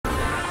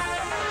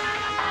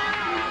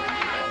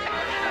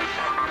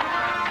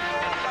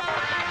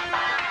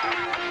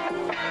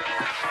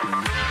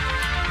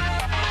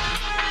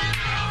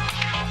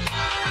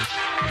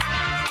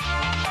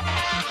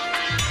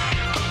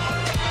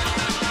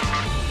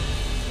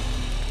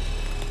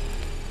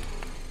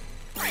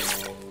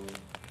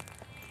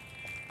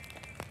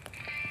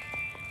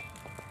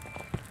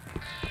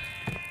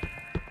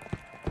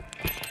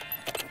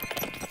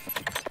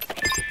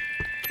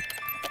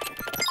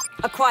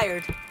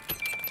Acquired.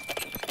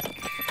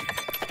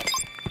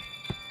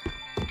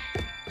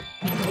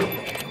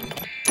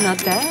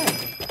 Not bad.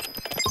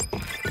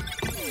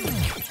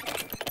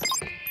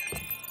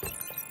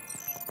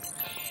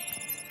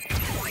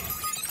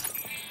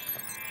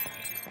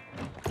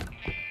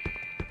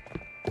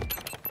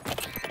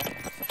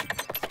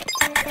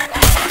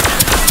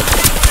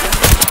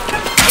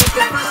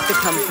 To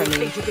come from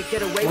me. You could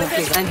get away with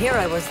it? And here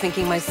I was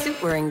thinking my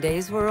suit-wearing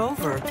days were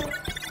over.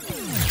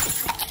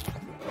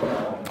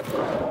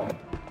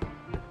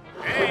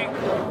 Hey.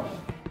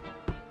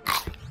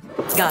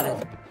 Got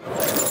it.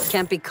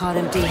 Can't be caught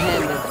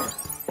empty-handed.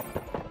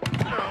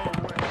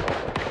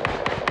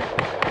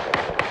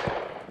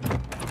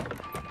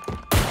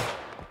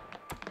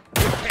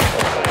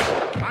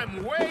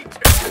 I'm way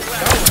too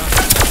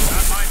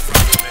not my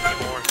problem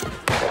anymore.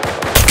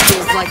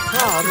 Feels like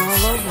Prague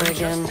all over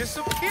again.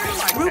 Disappear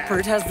like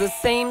Rupert has the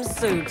same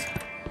suit.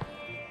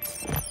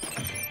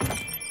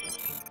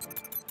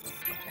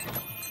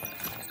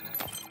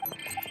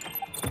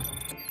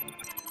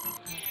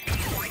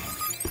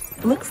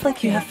 Looks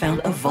like you have found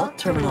a vault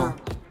terminal.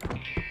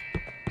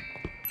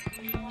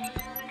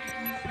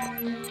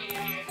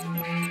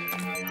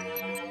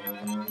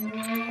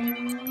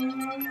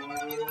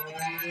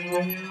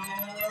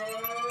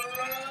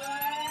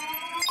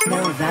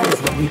 Now that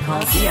is what we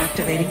call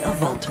deactivating a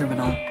vault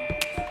terminal.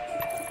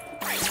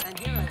 And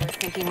here I was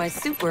thinking my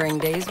suit-wearing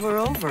days were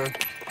over.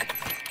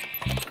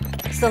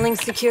 Selling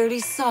security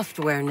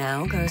software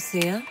now,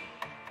 Garcia.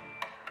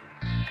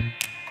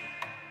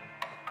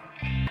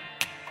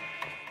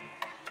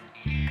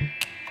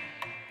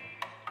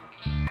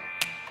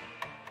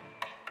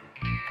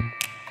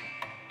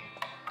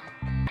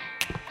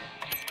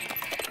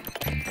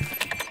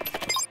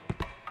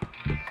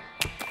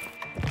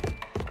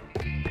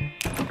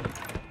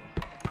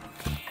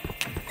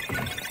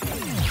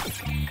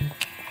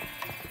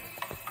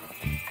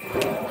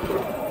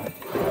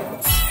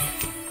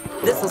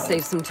 This'll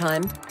save some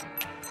time.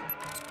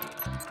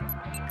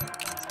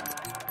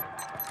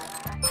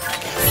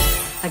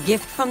 A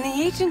gift from the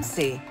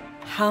agency.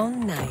 How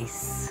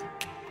nice.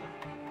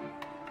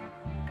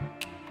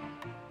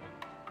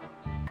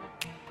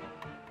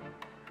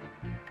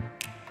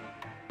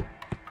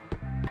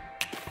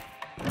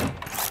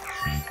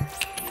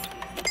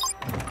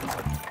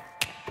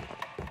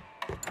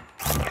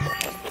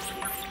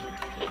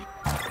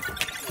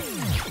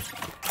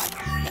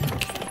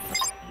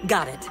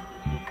 Got it.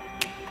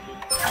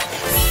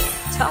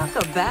 Talk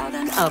about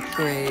an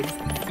upgrade.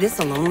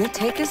 This'll only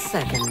take a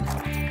second.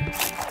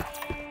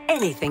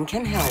 Anything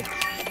can help.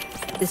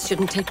 This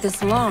shouldn't take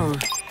this long.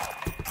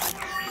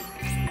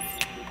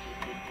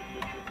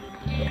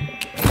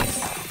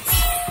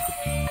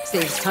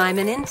 Saves time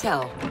and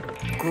intel.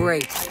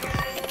 Great.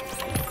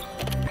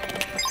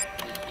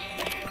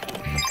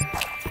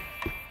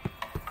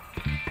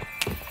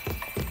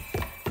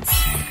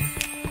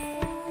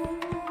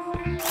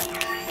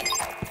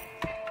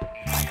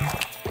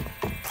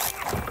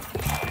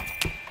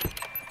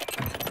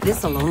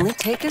 This'll only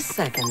take a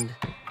second.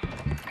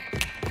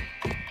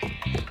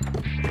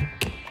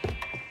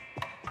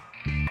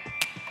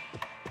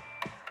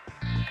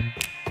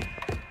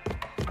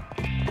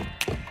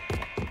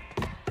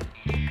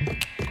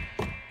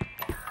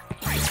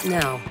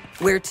 Now,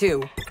 where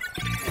to?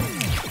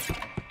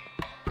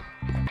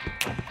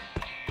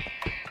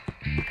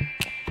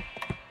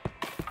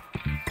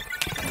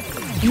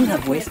 You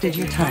have wasted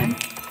your time.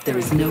 There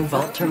is no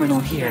vault terminal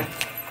here.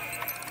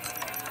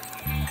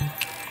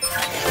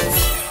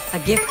 A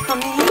gift from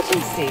the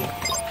agency.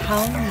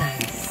 How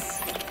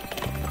nice.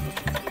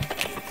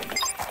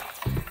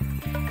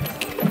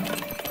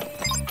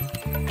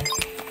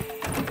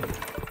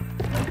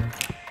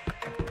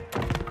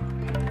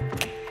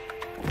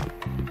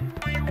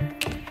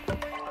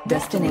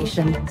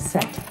 Destination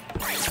set.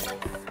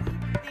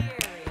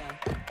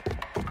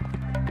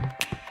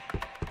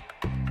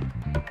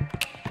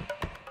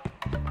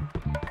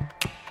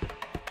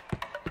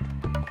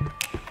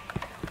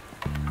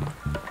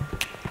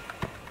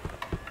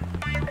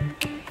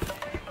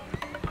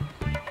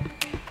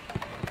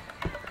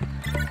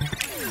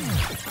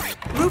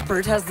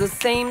 Rupert has the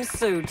same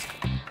suit.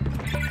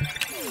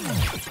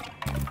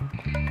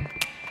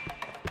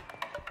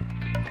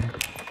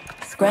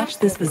 Scratch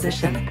this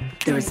position.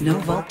 There is no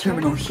vault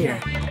terminal here.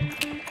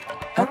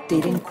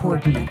 Updating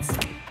coordinates.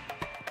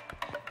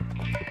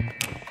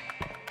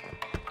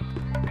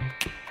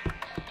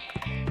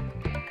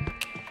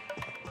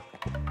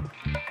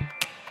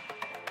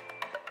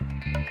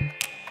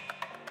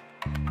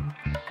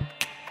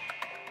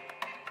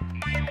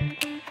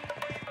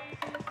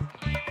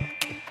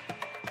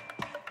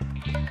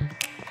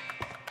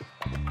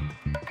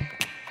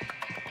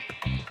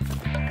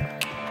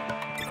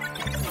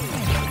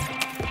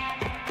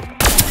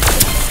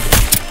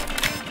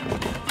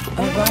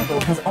 Arrival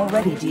has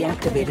already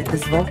deactivated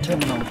this vault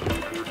terminal.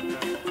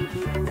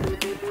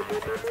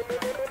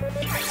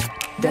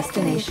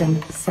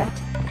 Destination set.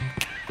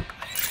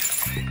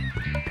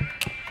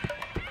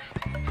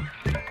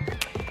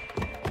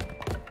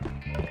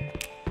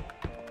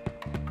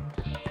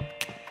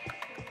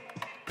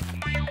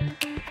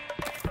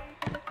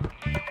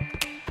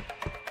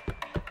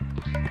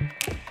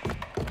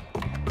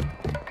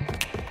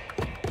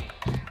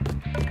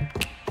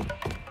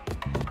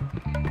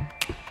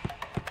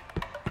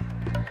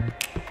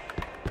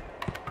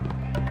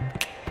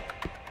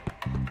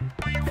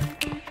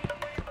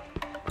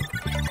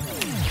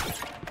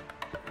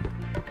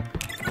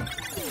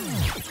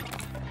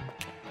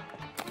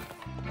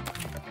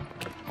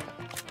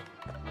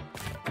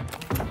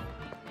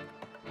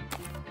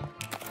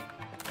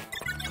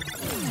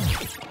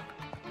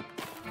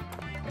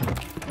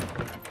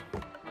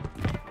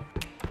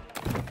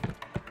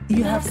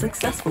 You have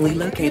successfully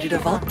located a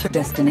vault.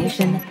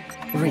 Destination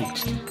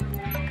reached.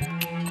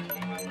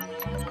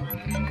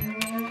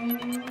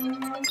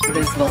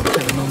 This vault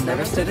terminal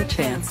never stood a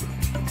chance.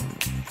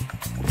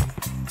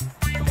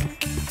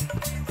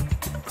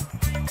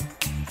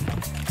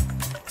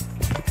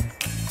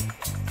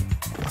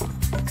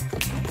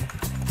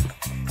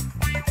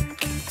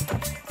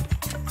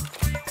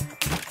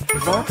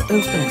 Vault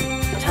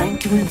open. Time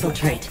to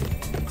infiltrate.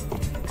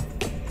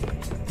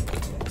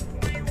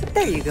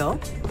 There you go.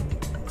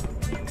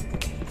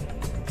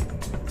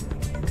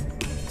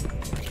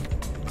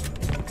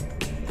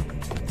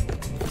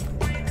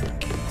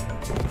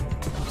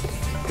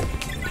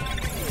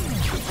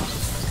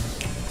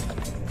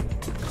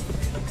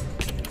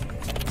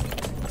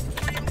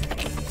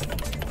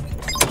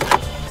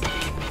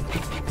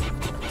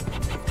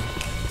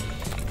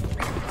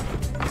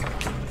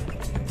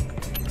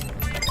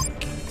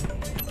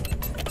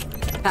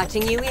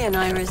 Patching you in,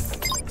 Iris.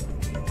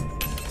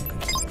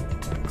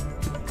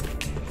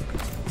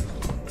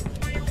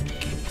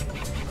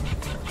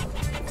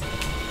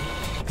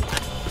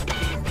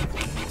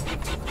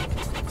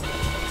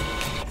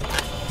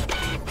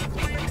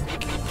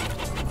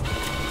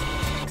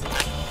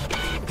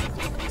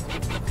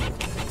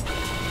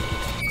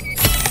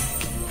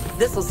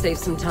 This'll save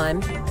some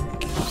time.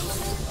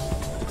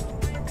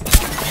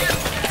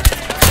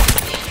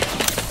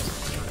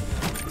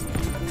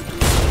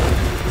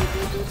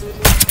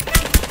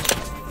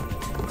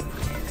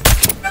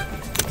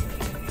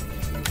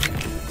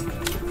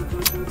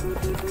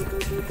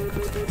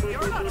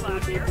 You're not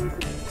allowed here.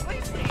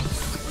 Please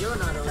leave. You're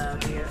not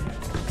allowed here.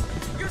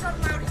 You're not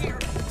allowed here.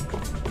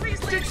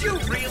 Please leave. Did you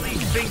really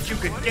think you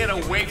could get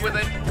away with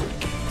it?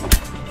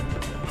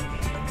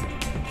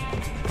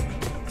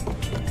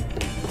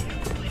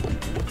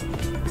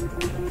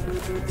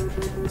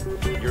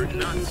 You're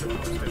not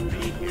supposed to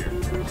be here.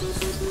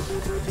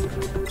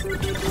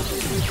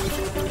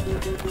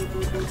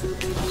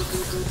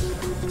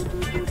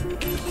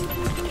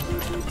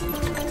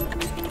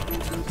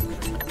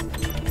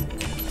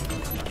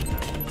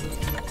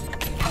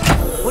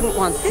 Wouldn't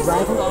want this.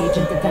 Rival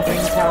agent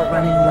detecting tower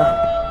running low.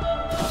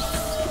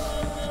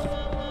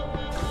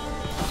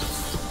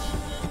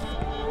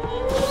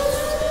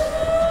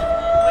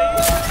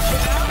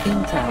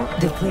 Intel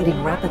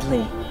depleting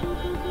rapidly.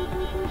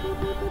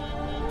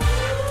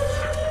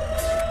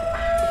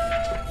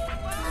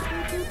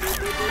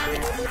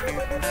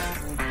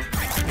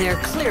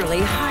 They're clearly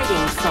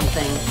hiding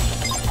something.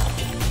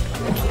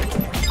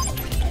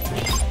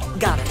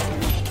 Got it.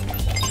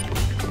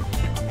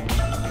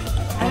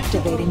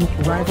 Activating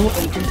rival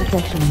agent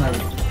detection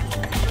mode.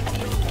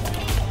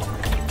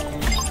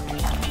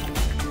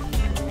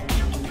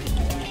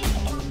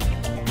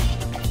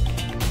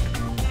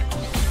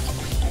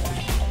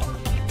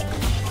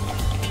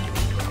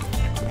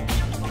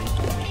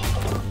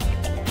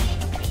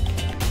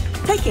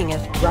 Taking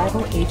it.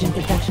 Rival agent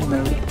detection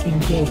mode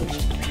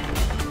engaged.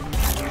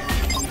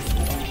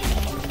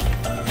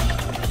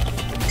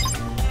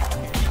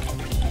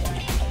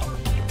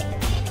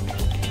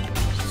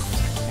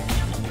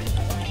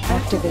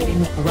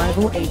 Activating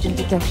rival agent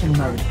detection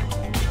mode.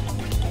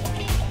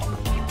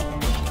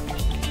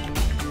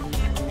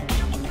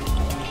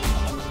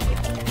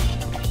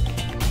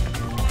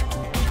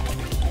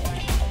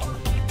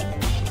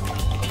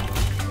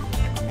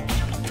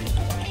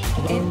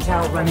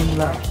 Intel running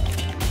low.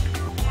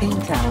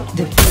 Intel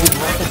depleted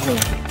rapidly.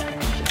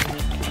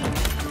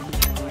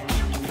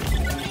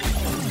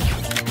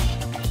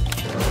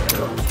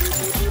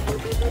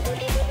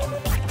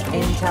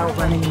 Intel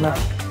running low.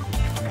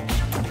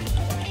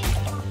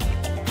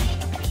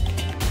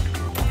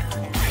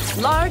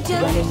 Large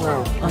and Running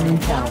low on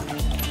Intel.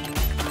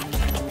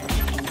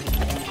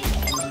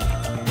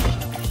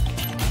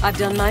 I've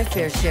done my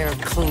fair share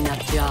of cleanup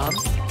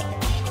jobs.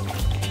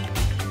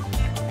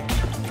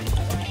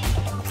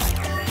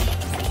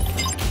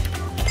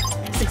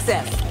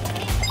 Success.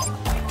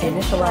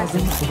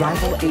 Initializing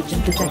rival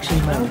agent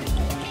detection mode.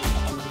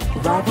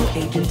 Rival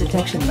agent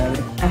detection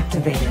mode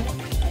activated.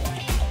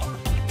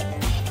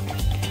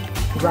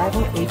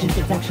 Rival agent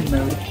detection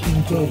mode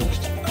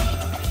engaged.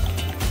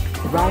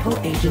 Rival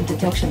agent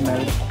detection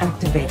mode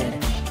activated.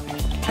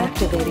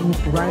 Activating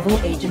rival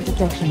agent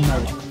detection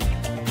mode.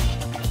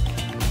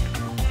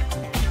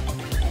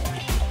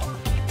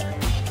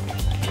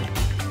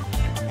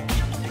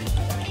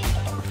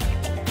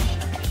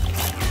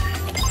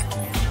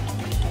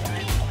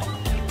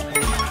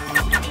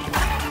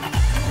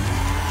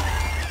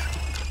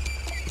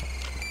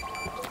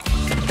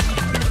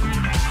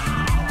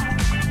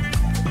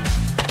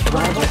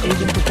 Rival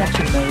agent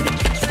detection mode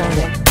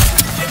started.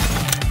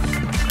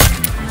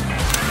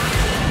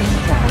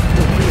 Intel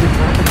depleted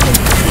rapidly.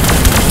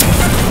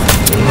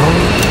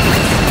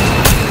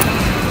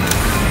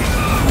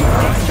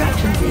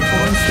 Extraction vehicle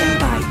on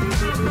standby.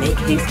 Make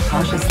haste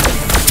cautiously.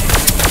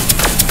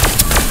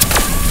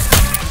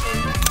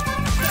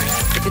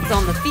 If it's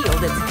on the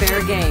field, it's fair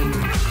game.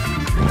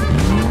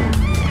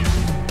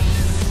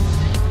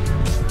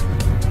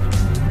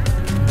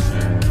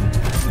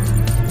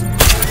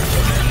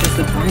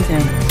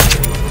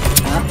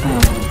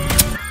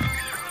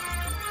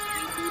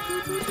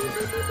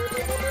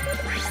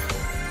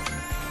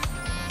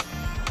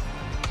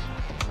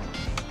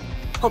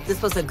 Hope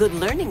this was a good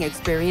learning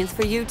experience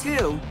for you,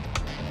 too.